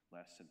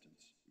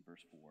sentence,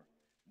 verse 4.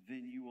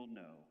 Then you will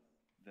know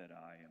that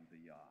I am the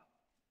Yah.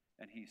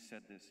 And he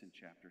said this in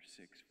chapter 6,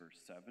 verse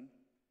 7,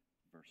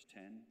 verse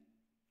 10,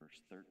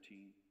 verse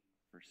 13,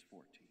 verse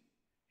 14.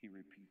 He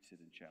repeats it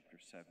in chapter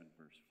 7,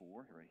 verse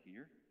 4, right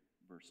here,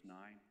 verse 9,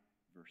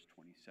 verse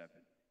 27.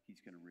 He's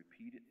going to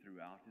repeat it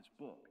throughout his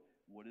book.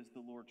 What is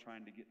the Lord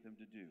trying to get them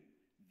to do?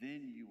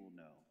 Then you will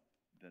know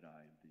that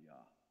I am the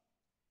Yah.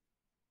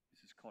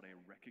 This is called a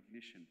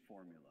recognition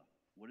formula.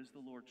 What is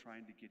the Lord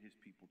trying to get his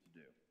people to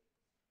do?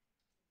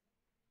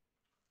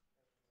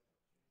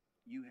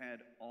 You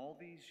had all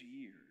these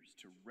years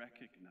to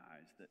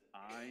recognize that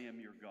I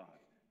am your God,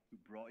 who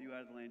brought you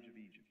out of the land of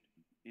Egypt,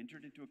 who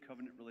entered into a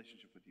covenant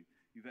relationship with you.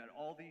 You've had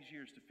all these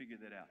years to figure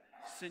that out.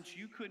 Since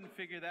you couldn't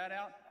figure that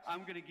out,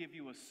 I'm going to give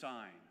you a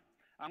sign.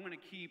 I'm going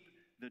to keep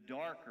the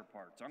darker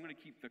parts. I'm going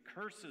to keep the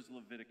curses,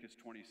 Leviticus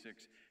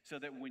 26,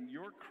 so that when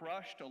you're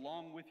crushed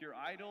along with your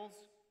idols,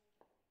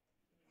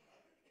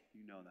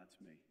 you know that's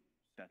me.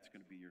 That's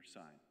going to be your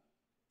sign.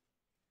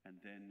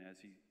 And then, as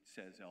he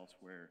says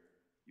elsewhere,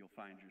 you'll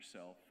find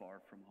yourself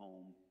far from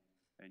home,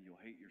 and you'll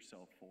hate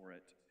yourself for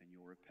it, and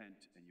you'll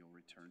repent, and you'll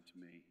return to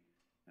me,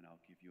 and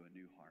I'll give you a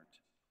new heart,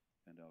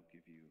 and I'll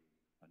give you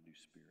a new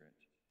spirit,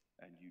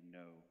 and you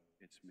know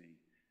it's me.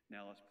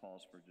 Now let's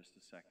pause for just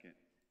a second,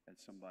 and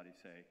somebody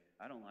say,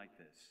 I don't like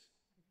this.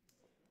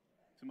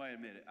 Somebody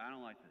admit it, I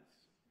don't like this.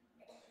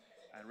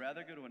 I'd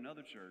rather go to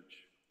another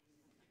church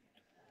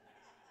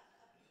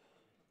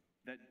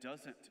that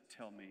doesn't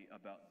tell me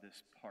about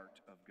this part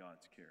of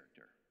God's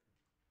character.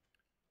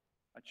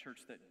 A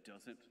church that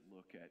doesn't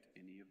look at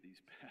any of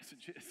these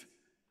passages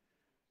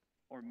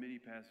or many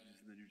passages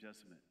in the New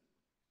Testament.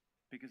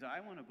 Because I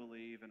want to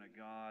believe in a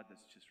God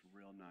that's just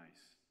real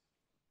nice.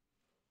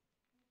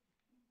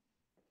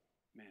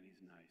 Man,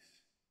 he's nice.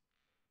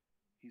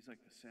 He's like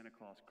the Santa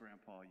Claus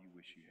grandpa you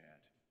wish you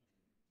had.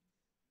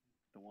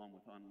 The one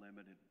with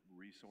unlimited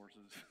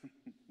resources.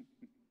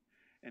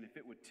 And if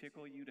it would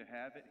tickle you to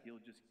have it,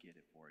 he'll just get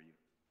it for you.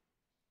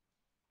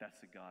 That's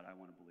the God I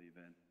want to believe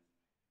in.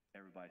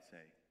 Everybody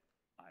say,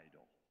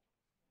 idol.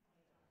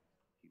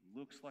 He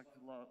looks like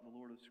the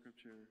Lord of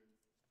Scripture.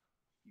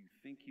 You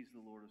think he's the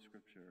Lord of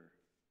Scripture,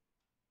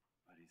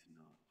 but he's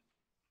not.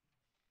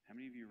 How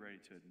many of you are ready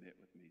to admit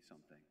with me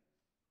something?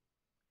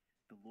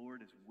 The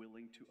Lord is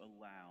willing to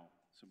allow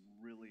some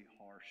really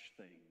harsh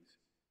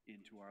things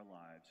into our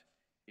lives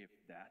if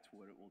that's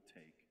what it will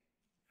take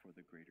for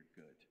the greater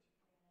good.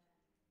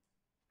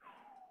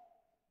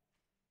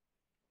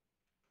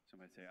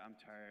 Somebody say, I'm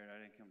tired.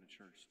 I didn't come to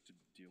church to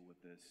deal with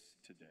this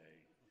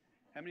today.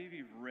 How many of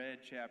you have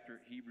read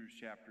Hebrews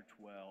chapter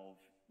 12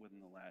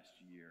 within the last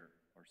year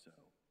or so?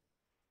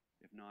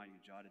 If not, you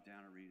jot it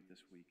down and read it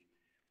this week.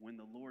 When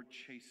the Lord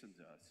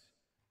chastens us,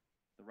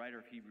 the writer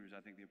of Hebrews,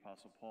 I think the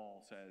Apostle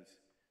Paul says,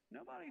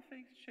 nobody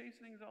thinks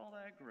chastening's all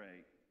that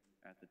great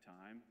at the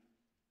time.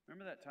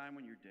 Remember that time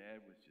when your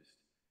dad was just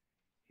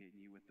hitting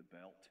you with the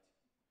belt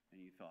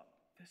and you thought,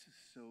 this is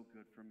so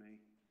good for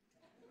me?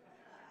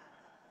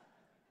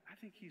 I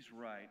think he's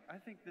right. I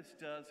think this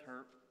does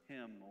hurt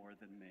him more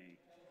than me.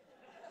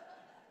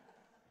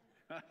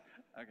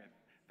 Okay,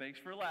 thanks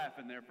for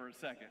laughing there for a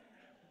second.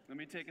 Let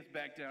me take us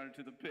back down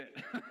into the pit.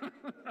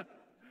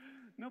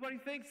 Nobody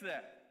thinks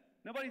that.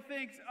 Nobody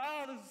thinks,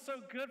 oh, this is so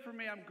good for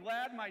me. I'm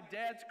glad my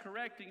dad's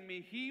correcting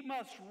me. He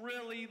must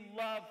really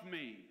love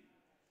me.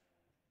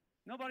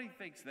 Nobody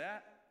thinks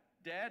that.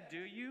 Dad, do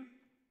you?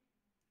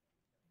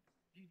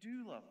 You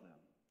do love them.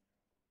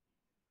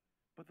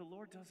 But the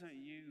Lord doesn't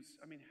use,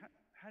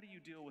 how do you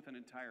deal with an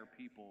entire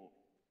people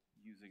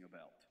using a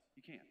belt?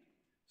 You can't.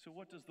 So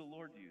what does the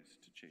Lord use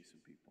to chasten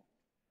people?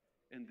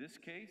 In this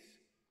case,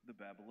 the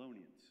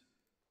Babylonians.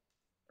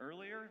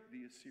 Earlier,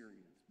 the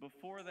Assyrians.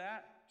 Before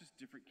that, just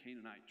different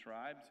Canaanite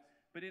tribes.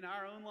 But in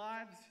our own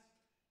lives,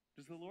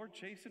 does the Lord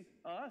chasten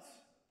us?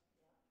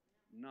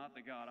 Not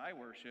the God I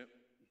worship.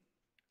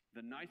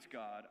 The nice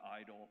God,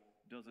 idol,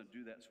 doesn't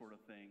do that sort of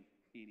thing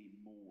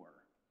anymore.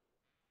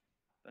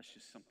 That's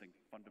just something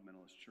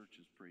fundamentalist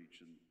churches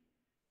preach. And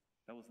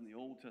that was in the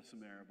Old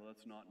Testament era, but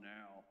that's not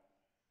now.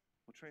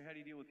 Well, Trey, how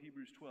do you deal with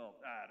Hebrews 12?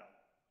 I don't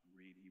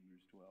read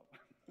Hebrews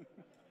 12.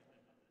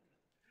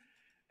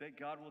 That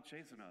God will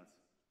chasten us.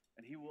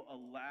 And he will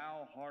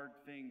allow hard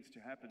things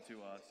to happen to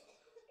us,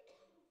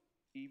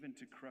 even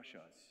to crush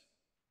us,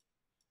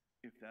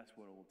 if that's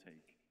what it will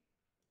take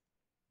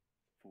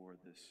for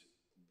this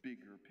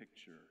bigger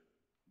picture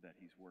that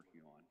he's working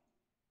on.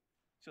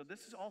 So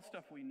this is all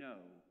stuff we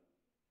know,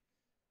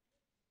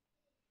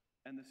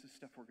 and this is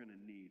stuff we're going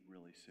to need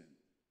really soon.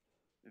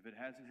 If it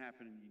hasn't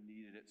happened and you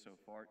needed it so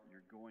far,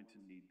 you're going to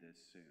need this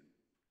soon.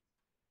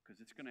 Because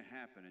it's going to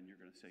happen, and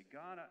you're going to say,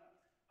 God,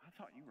 I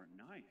thought you were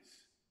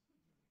nice.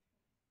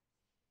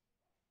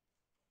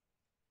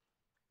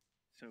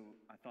 So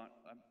I thought,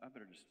 I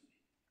better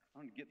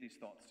I'm going to get these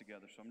thoughts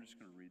together, so I'm just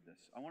going to read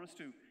this.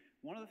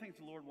 One of the things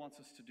the Lord wants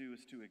us to do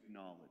is to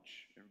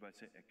acknowledge. Everybody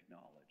say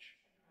acknowledge.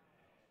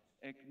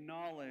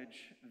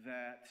 Acknowledge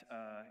that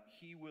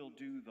he will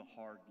do the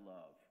hard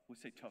love. We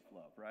say tough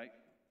love, right?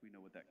 We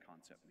know what that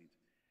concept means.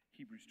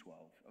 Hebrews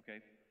 12,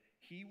 okay?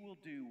 He will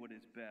do what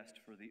is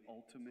best for the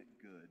ultimate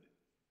good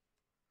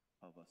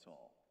of us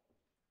all.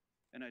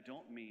 And I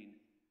don't mean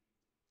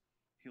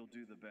he'll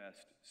do the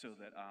best so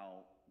that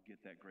I'll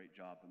get that great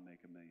job and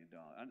make $1 million.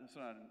 That's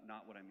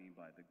not what I mean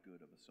by the good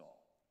of us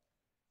all.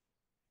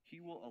 He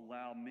will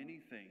allow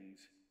many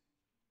things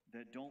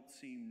that don't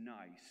seem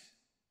nice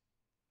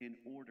in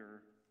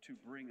order to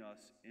bring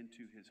us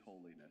into his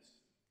holiness.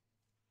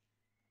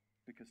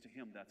 Because to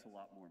him, that's a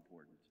lot more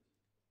important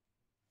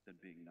than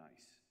being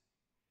nice.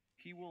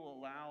 He will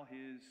allow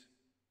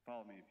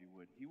follow me if you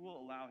would, he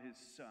will allow his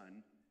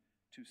son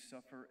to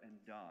suffer and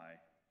die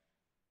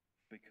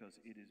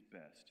because it is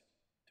best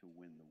to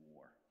win the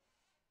war.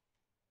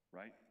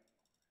 Right?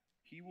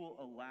 He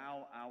will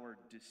allow our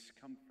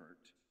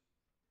discomfort.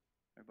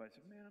 Everybody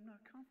said, man, I'm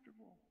not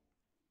comfortable.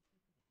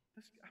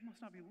 I must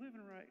not be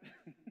living right.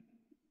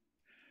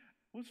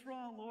 What's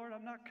wrong, Lord?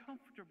 I'm not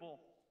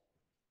comfortable.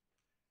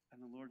 And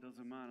the Lord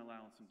doesn't mind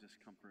allowing some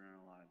discomfort in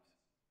our lives.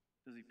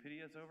 Does he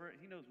pity us over it?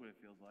 He knows what it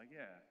feels like.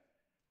 Yeah,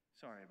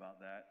 sorry about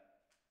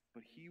that.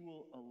 But he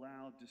will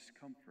allow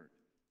discomfort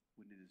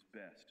when it is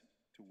best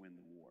to win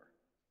the war.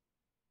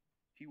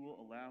 He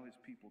will allow his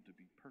people to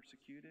be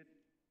persecuted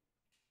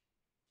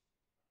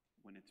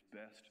when it's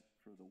best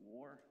for the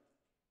war.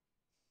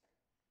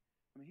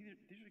 I mean,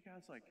 these are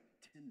guys like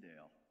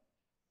Tyndale,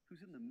 who's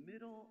in the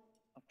middle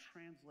of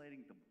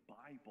translating the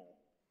Bible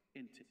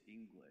into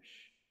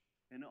English.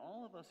 And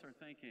all of us are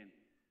thinking,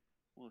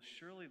 well,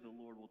 surely the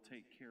Lord will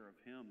take care of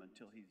him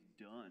until he's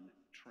done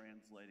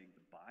translating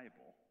the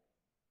Bible.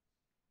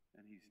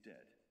 And he's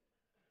dead.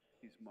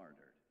 He's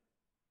martyred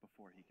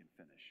before he can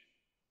finish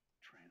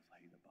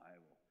translating the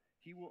Bible.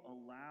 He will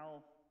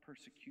allow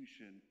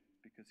persecution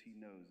because he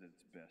knows that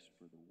it's best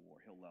for the war.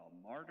 He'll allow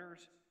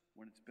martyrs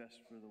when it's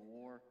best for the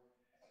war.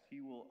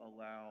 He will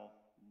allow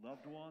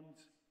loved ones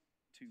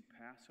to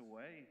pass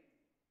away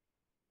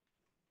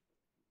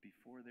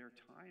before their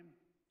time,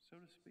 so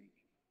to speak,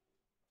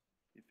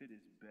 if it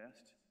is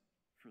best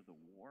for the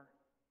war.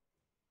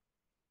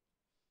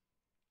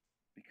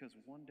 Because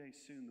one day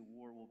soon the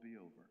war will be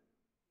over.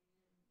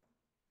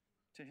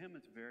 To him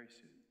it's very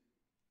soon.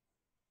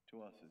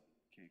 To us it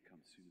can't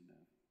come soon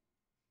enough.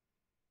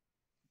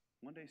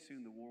 One day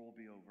soon the war will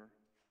be over,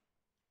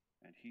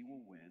 and he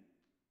will win,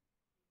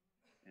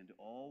 and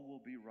all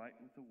will be right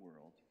with the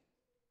world,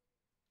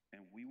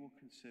 and we will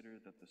consider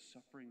that the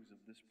sufferings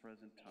of this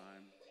present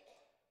time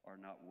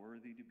are not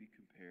worthy to be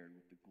compared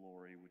with the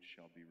glory which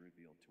shall be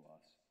revealed to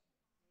us.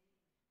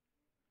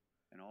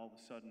 And all of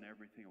a sudden,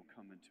 everything will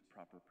come into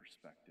proper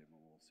perspective, and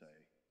we'll say,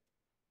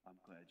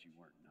 I'm glad you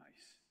weren't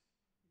nice.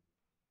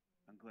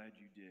 I'm glad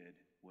you did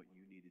what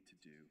you needed to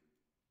do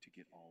to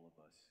get all of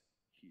us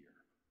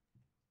here.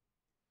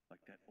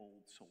 Like that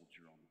old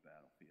soldier on the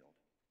battlefield,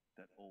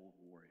 that old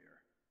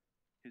warrior.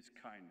 His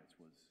kindness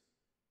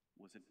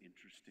was an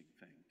interesting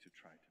thing to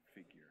try to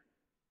figure,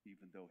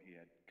 even though he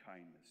had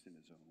kindness in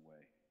his own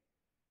way.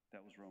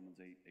 That was Romans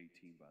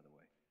 8:18, by the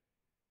way.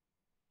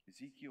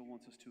 Ezekiel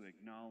wants us to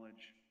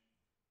acknowledge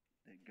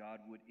that God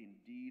would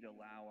indeed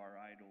allow our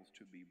idols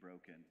to be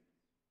broken,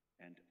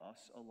 and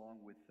us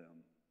along with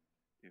them,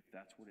 if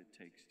that's what it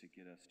takes to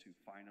get us to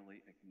finally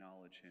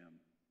acknowledge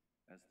him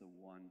as the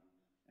one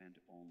and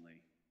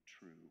only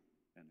true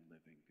and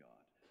living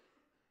God.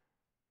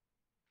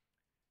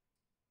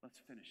 Let's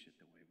finish it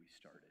the way we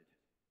started.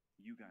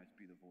 You guys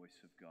be the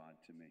voice of God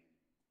to me.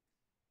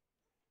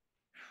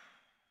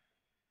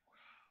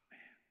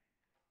 Man,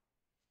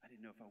 I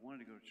didn't know if I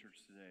wanted to go to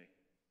church today.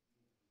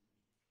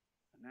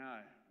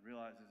 Now I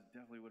realize it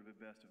definitely would have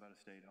been best if I'd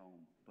have stayed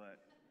home,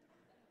 but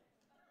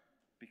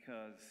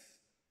because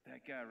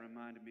that guy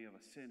reminded me of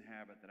a sin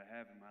habit that I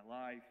have in my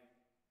life,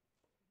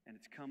 and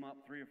it's come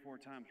up 3 or 4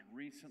 times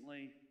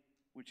recently,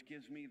 which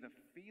gives me the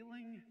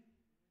feeling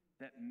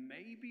that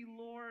maybe,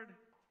 Lord,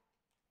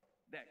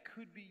 that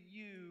could be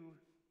you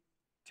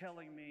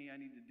telling me I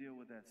need to deal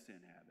with that sin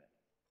habit.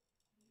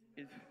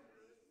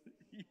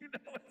 You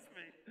know it's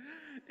me.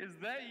 Is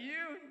that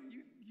you?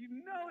 You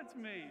know it's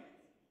me.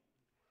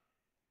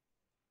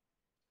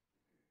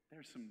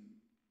 There's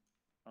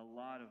a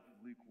lot of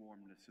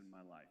lukewarmness in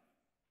my life.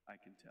 I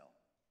can tell.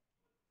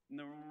 And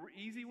the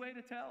easy way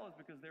to tell is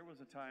because there was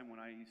a time when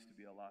I used to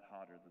be a lot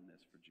hotter than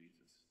this for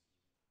Jesus.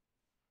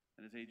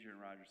 And as Adrian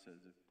Rogers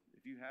says,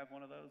 if you have one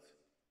of those,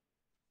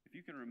 if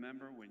you can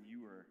remember when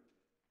you were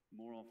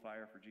more on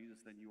fire for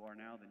Jesus than you are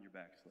now, then you're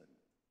backslidden.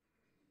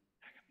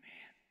 I go,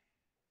 man,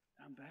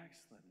 I'm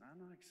backslidden.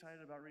 I'm not excited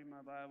about reading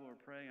my Bible or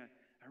praying.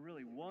 I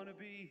really want to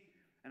be.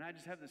 And I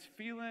just have this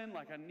feeling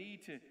like I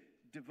need to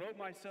devote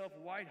myself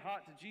white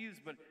hot to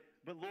Jesus. But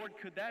Lord,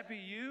 could that be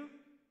you?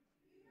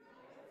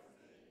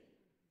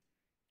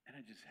 And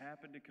I just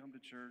happened to come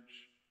to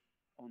church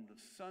on the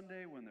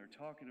Sunday when they're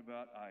talking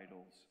about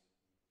idols.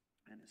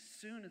 And as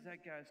soon as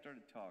that guy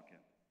started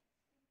talking,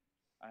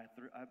 I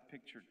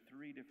pictured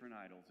 3 different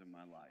idols in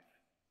my life.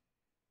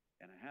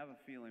 And I have a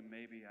feeling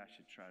maybe I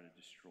should try to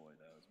destroy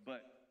those.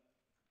 But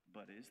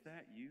is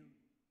that you?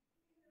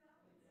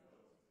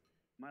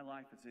 My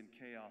life is in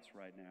chaos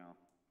right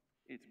now.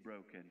 It's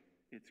broken.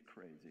 It's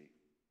crazy.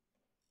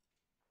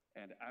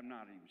 And I'm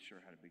not even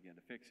sure how to begin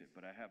to fix it,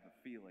 but I have a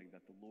feeling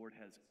that the Lord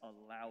has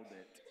allowed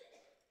it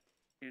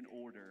in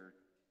order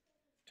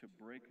to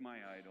break my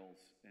idols,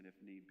 and if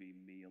need be,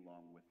 me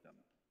along with them.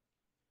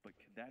 But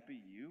could that be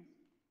you?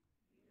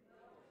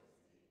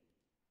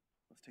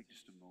 Let's take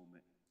just a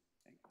moment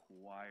and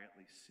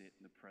quietly sit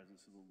in the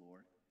presence of the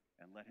Lord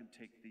and let him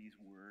take these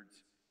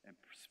words and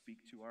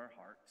speak to our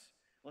hearts.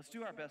 Let's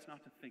do our best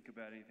not to think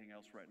about anything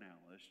else right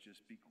now. Let's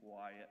just be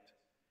quiet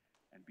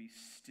and be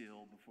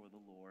still before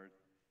the Lord.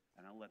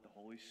 And I'll let the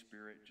Holy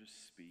Spirit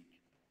just speak.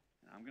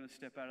 And I'm going to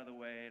step out of the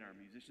way, and our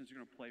musicians are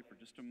going to play for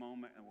just a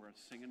moment, and we're going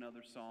to sing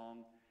another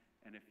song.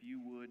 And if you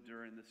would,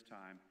 during this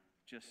time,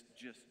 just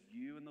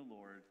you and the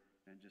Lord,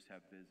 and just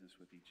have business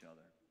with each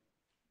other.